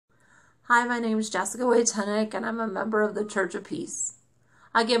Hi, my name is Jessica Waytenick, and I'm a member of the Church of Peace.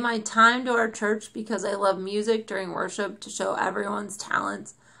 I give my time to our church because I love music during worship to show everyone's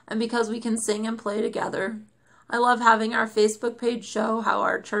talents and because we can sing and play together. I love having our Facebook page show how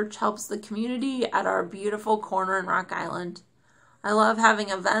our church helps the community at our beautiful corner in Rock Island. I love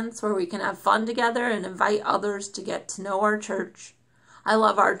having events where we can have fun together and invite others to get to know our church. I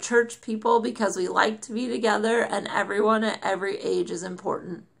love our church people because we like to be together and everyone at every age is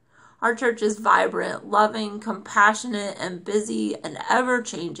important. Our church is vibrant, loving, compassionate, and busy and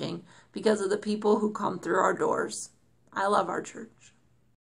ever-changing because of the people who come through our doors. I love our church.